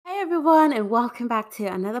everyone, and welcome back to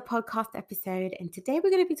another podcast episode. And today we're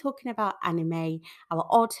going to be talking about anime, our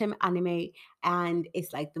autumn anime, and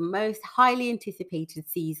it's like the most highly anticipated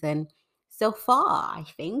season so far, I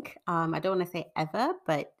think. I don't want to say ever,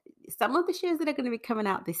 but some of the shows that are going to be coming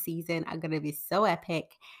out this season are going to be so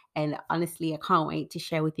epic. And honestly, I can't wait to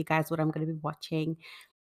share with you guys what I'm going to be watching.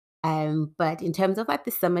 But in terms of like the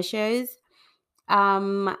summer shows,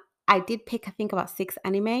 um, I did pick, I think, about six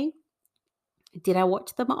anime. Did I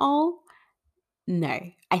watch them all? No.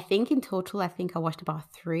 I think in total, I think I watched about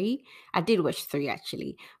 3. I did watch 3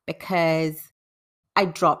 actually, because I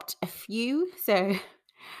dropped a few. So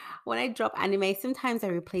when I drop anime, sometimes I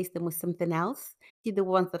replace them with something else. The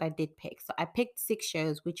ones that I did pick. So I picked 6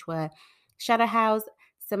 shows, which were Shadow House,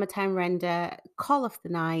 Summertime Render, Call of the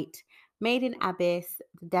Night, Made in Abyss,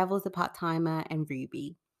 The Devil's a Part-Timer, and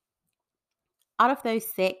Ruby. Out of those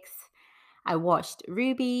 6, I watched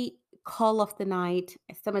Ruby, Call of the Night,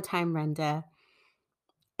 Summertime Render.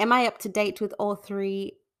 Am I up to date with all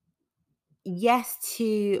 3? Yes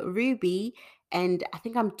to Ruby, and I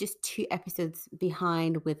think I'm just 2 episodes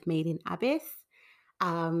behind with Made in Abyss.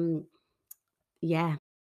 Um, yeah,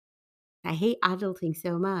 I hate adulting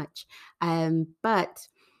so much. But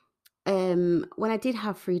when I did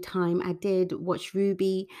have free time, I did watch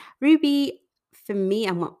Ruby. Ruby, for me,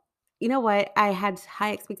 you know what? I had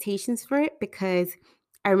high expectations for it because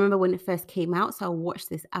I remember when it first came out, so I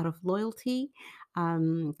watched this out of loyalty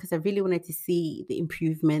because I really wanted to see the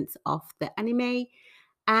improvements of the anime.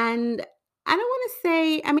 And I don't want to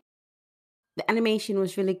say, I mean, the animation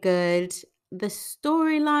was really good. The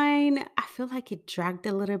storyline, I feel like it dragged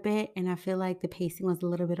a little bit, and I feel like the pacing was a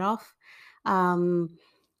little bit off. Um,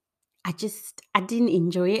 I didn't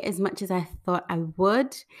enjoy it as much as I thought I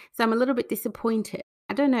would. So I'm a little bit disappointed.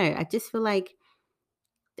 I don't know. I just feel like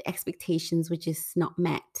the expectations were just not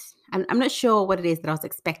met. I'm not sure what it is that I was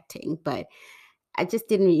expecting, but I just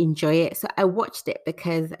didn't enjoy it. So I watched it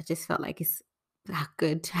because I just felt like it's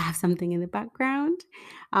good to have something in the background.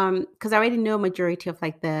 Because I already know majority of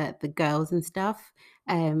like the girls and stuff.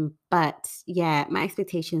 But yeah, my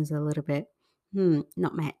expectations are a little bit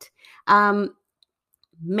not met. Um,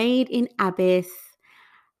 Made in Abyss.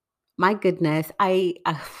 My goodness,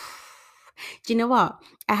 do you know what?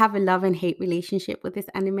 I have a love and hate relationship with this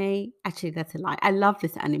anime. Actually, that's a lie. I love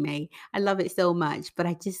this anime. I love it so much, but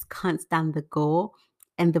I just can't stand the gore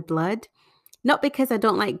and the blood. Not because I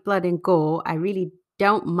don't like blood and gore. I really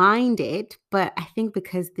don't mind it, but I think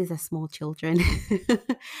because these are small children.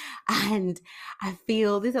 And I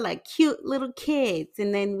feel these are like cute little kids,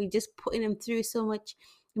 and then we just putting them through so much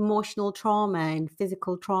emotional trauma and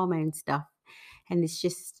physical trauma and stuff, and it's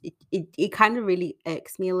just it kind of really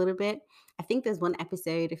irks me a little bit. I think there's one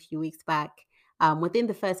episode a few weeks back. Within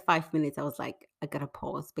the first 5 minutes, I was like, I gotta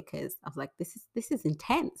pause because I was like, this is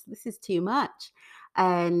intense. This is too much.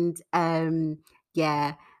 And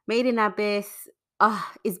yeah, Made in Abyss.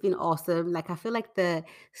 It's been awesome. Like I feel like the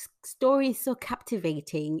story is so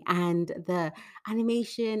captivating, and the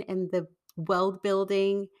animation and the world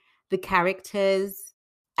building, the characters.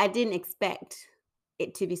 I didn't expect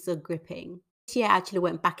it to be so gripping. This year I actually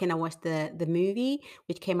went back and I watched the movie,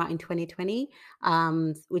 which came out in 2020,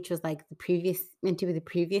 which was like the previous meant to be the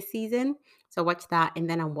previous season. So I watched that, and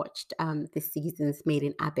then I watched this season's Made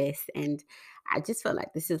in Abyss, and I just felt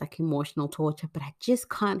like this is like emotional torture, but I just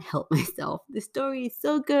can't help myself. The story is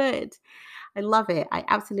so good. I love it. I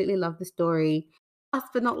absolutely love the story. Last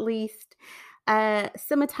but not least,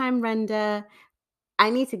 Summertime Render. I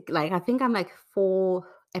need to like I think I'm like 4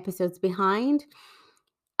 episodes behind.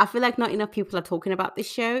 I feel like not enough people are talking about this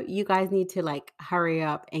show. You guys need to like hurry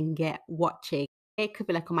up and get watching. It could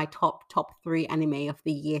be like on my top 3 anime of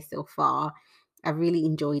the year so far. I really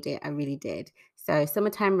enjoyed it. I really did. So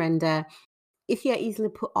Summertime Render, if you're easily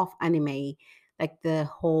put off anime, like the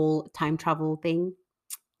whole time travel thing,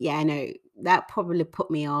 yeah, I know that probably put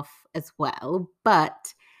me off as well.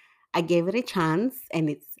 But I gave it a chance and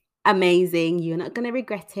it's amazing. You're not going to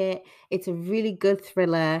regret it. It's a really good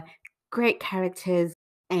thriller, great characters,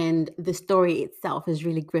 and the story itself is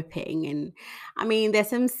really gripping. And I mean, there's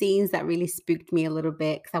some scenes that really spooked me a little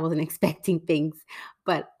bit because I wasn't expecting things,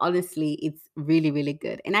 but honestly, it's really, really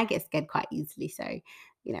good. And I get scared quite easily. So,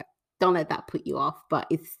 you know, don't let that put you off, but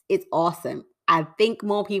it's awesome. I think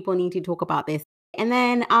more people need to talk about this. And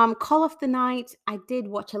then Call of the Night, I did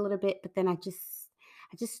watch a little bit, but then I just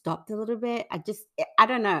stopped a little bit. I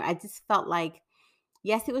don't know. I just felt like,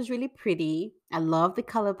 yes, it was really pretty. I love the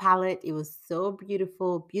color palette. It was so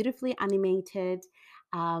beautiful, beautifully animated.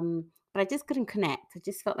 But I just couldn't connect. I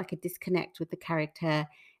just felt like a disconnect with the character.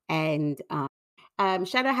 And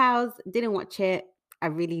Shadow House, didn't watch it. I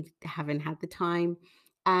really haven't had the time.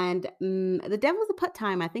 And The Devil's a Part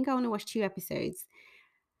Time. I think I only watched 2 episodes.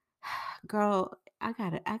 Girl, I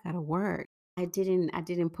gotta work. I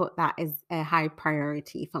didn't put that as a high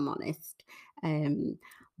priority, if I'm honest. Um,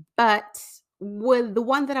 but the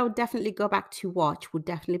one that I would definitely go back to watch would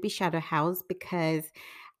definitely be Shadow House because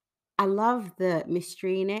I love the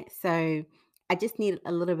mystery in it. So I just need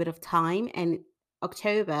a little bit of time. And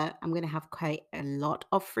October, I'm going to have quite a lot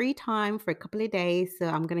of free time for a couple of days. So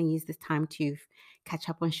I'm going to use this time to catch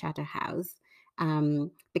up on Shadow House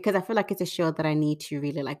because I feel like it's a show that I need to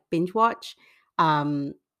really like binge watch.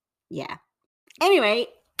 Um, yeah. Anyway,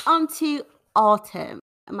 on to autumn.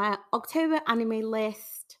 My October anime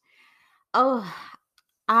list. Oh,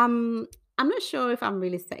 um, I'm not sure if I'm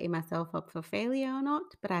really setting myself up for failure or not,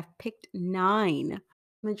 but I've picked 9.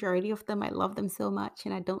 Majority of them, I love them so much,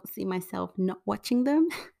 and I don't see myself not watching them.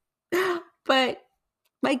 But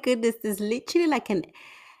my goodness, there's literally like an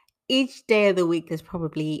each day of the week, there's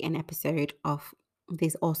probably an episode of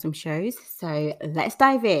these awesome shows. So let's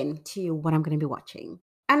dive in to what I'm going to be watching.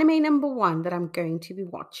 Anime number one that I'm going to be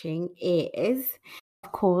watching is,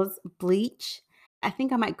 of course, Bleach. I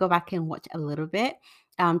think I might go back and watch a little bit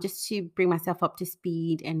just to bring myself up to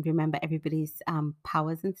speed and remember everybody's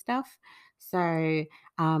powers and stuff. So,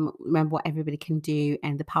 remember what everybody can do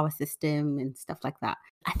and the power system and stuff like that.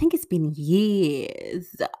 I think it's been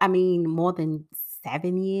years. I mean, more than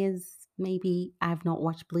 7 years, maybe I've not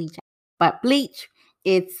watched Bleach. But Bleach,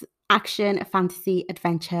 it's action, fantasy,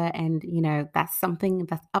 adventure, and that's something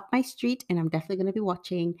that's up my street, and I'm definitely going to be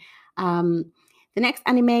watching. Um, the next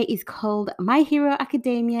anime is called My Hero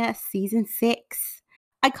Academia Season 6.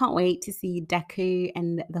 I can't wait to see Deku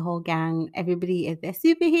and the whole gang. Everybody is their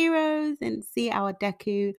superheroes and see our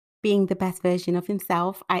Deku being the best version of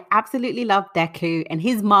himself. I absolutely love Deku and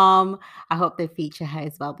his mom. I hope they feature her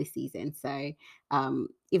as well this season. So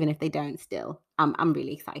even if they don't, still, I'm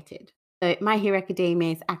really excited. So My Hero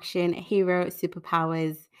Academia is action, hero,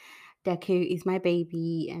 superpowers. Deku is my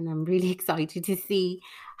baby, and I'm really excited to see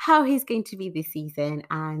how he's going to be this season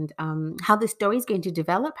and how the story is going to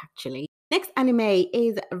develop, actually. Next anime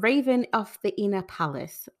is Raven of the Inner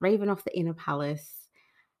Palace. Raven of the Inner Palace.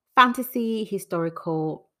 Fantasy,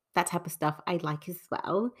 historical, that type of stuff I like as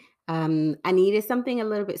well. I needed something a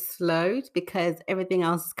little bit slow because everything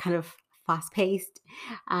else is kind of fast paced.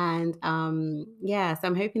 And yeah, so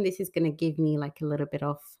I'm hoping this is going to give me like a little bit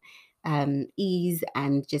of ease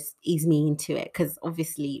and just ease me into it. Because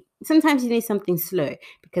obviously, sometimes you need something slow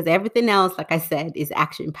because everything else, like I said, is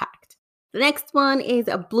action packed. The next one is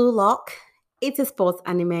a Blue Lock. It's a sports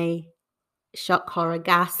anime. Shock, horror,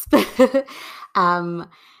 gasp. um,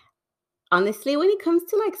 Honestly, when it comes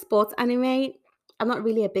to like sports anime, I'm not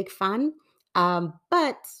really a big fan.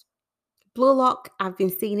 But Blue Lock, I've been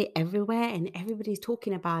seeing it everywhere and everybody's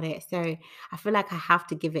talking about it. So I feel like I have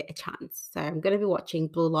to give it a chance. So I'm going to be watching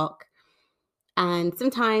Blue Lock. And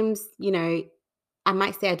sometimes, I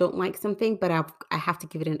might say I don't like something, but I have to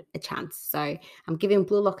give it a chance. So I'm giving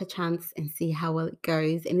Blue Lock a chance and see how well it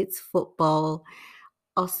goes. And it's football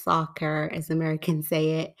or soccer, as Americans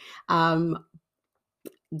say it.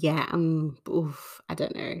 Yeah, oof, I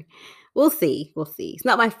don't know. We'll see. We'll see. It's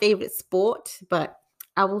not my favorite sport, but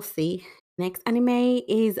I will see. Next anime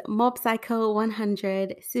is Mob Psycho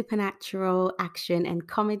 100 Supernatural Action and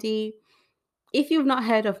Comedy. If you've not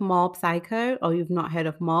heard of Mob Psycho or you've not heard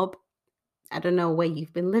of Mob, I don't know where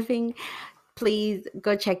you've been living. Please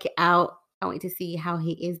go check it out. I want to see how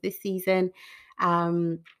he is this season.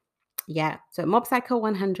 Um, yeah, so Mob Psycho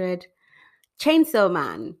 100, Chainsaw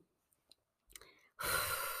Man.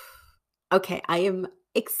 Okay, I am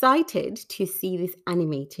excited to see this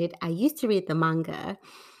animated. I used to read the manga,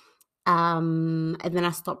 and then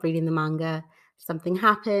I stopped reading the manga. Something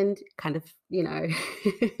happened, kind of,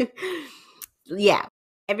 yeah.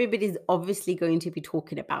 Everybody's obviously going to be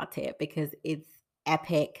talking about it because it's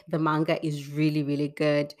epic. The manga is really, really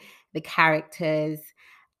good. The characters.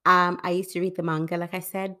 I used to read the manga, like I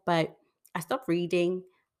said, but I stopped reading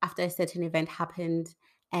after a certain event happened,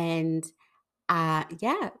 and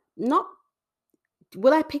yeah, not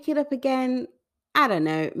will I pick it up again? I don't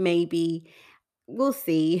know, maybe. We'll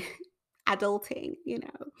see. Adulting,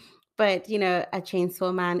 But, a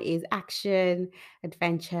Chainsaw Man is action,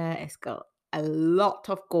 adventure. It's got a lot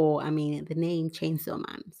of gore. I mean, the name Chainsaw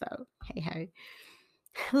Man. So, hey ho.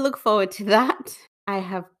 Look forward to that. I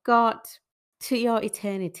have got To Your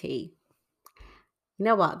Eternity. You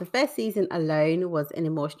know what? The first season alone was an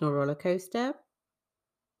emotional roller coaster.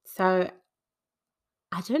 So,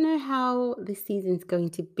 I don't know how this season's going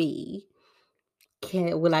to be.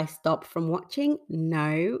 Will I stop from watching?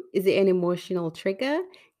 No. Is it an emotional trigger?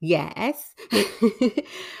 Yes.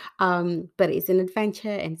 But it's an adventure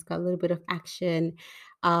and it's got a little bit of action.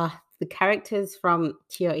 The characters from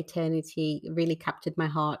To Your Eternity really captured my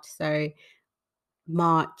heart. So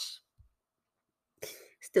March,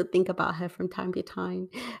 still think about her from time to time.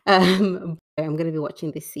 I'm going to be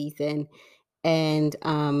watching this season, and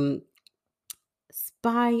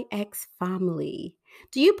Spy X Family.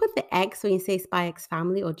 Do you put the X when you say Spy X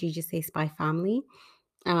Family, or do you just say Spy Family?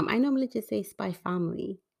 I normally just say Spy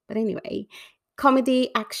Family, but anyway, comedy,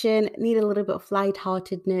 action, need a little bit of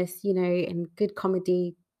lightheartedness, and good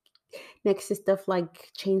comedy next to stuff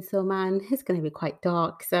like Chainsaw Man. It's going to be quite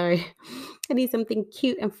dark, so I need something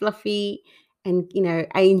cute and fluffy. And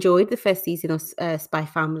I enjoyed the first season of Spy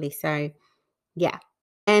Family, so yeah.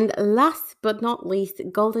 And last but not least,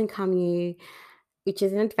 Golden Kamuy, which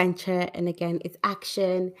is an adventure, and again, it's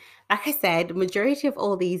action. Like I said, the majority of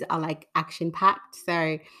all these are like action packed.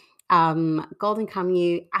 So, Golden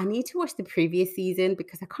Kamuy, I need to watch the previous season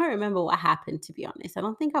because I can't remember what happened, to be honest. I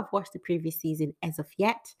don't think I've watched the previous season as of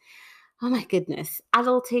yet. Oh my goodness,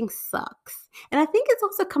 adulting sucks. And I think it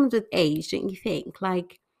also comes with age, don't you think?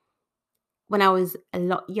 Like when I was a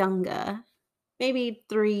lot younger, maybe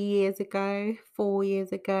 3 years ago, 4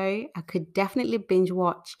 years ago, I could definitely binge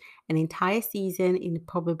watch an entire season in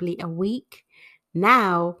probably a week.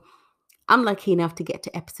 Now, I'm lucky enough to get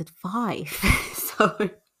to episode 5. So,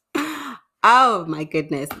 oh my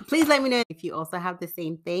goodness. Please let me know if you also have the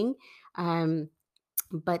same thing.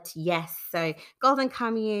 But yes, so Golden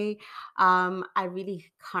Kamuy, I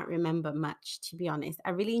really can't remember much, to be honest. I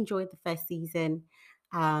really enjoyed the first season.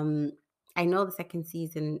 Um, I know the second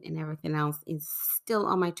season and everything else is still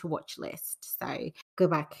on my to watch list. So go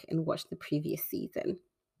back and watch the previous season.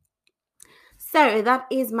 So that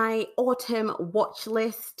is my autumn watch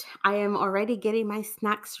list. I am already getting my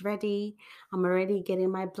snacks ready. I'm already getting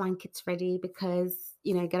my blankets ready because,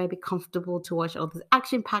 gotta be comfortable to watch all these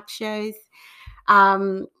action packed shows.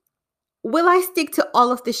 Um, Will I stick to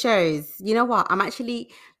all of the shows? You know what? I'm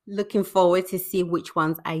actually looking forward to see which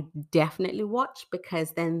ones I definitely watch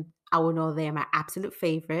because then I will know they're my absolute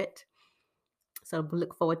favorite. So we'll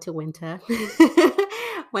look forward to winter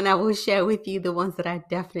when I will share with you the ones that I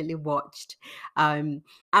definitely watched. I'm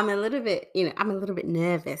a little bit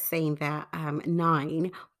nervous saying that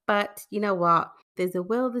 9, but you know what? There's a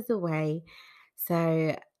will, there's a way.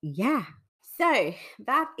 So yeah. So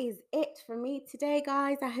that is it for me today,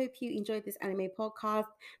 guys. I hope you enjoyed this anime podcast.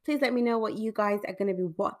 Please let me know what you guys are going to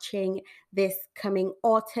be watching this coming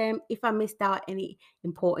autumn. If I missed out any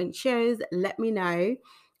important shows, let me know.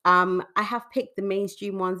 I have picked the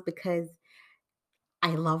mainstream ones because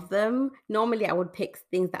I love them. Normally, I would pick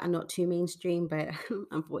things that are not too mainstream, but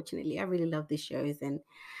unfortunately, I really love these shows. And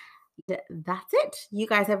that's it. You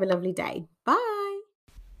guys have a lovely day. Bye.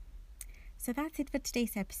 So that's it for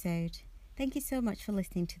today's episode. Thank you so much for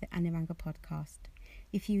listening to the Animanga podcast.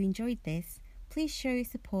 If you enjoyed this, please show your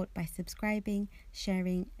support by subscribing,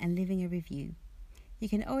 sharing, and leaving a review. You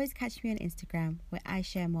can always catch me on Instagram where I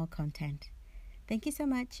share more content. Thank you so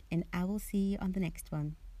much, and I will see you on the next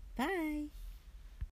one.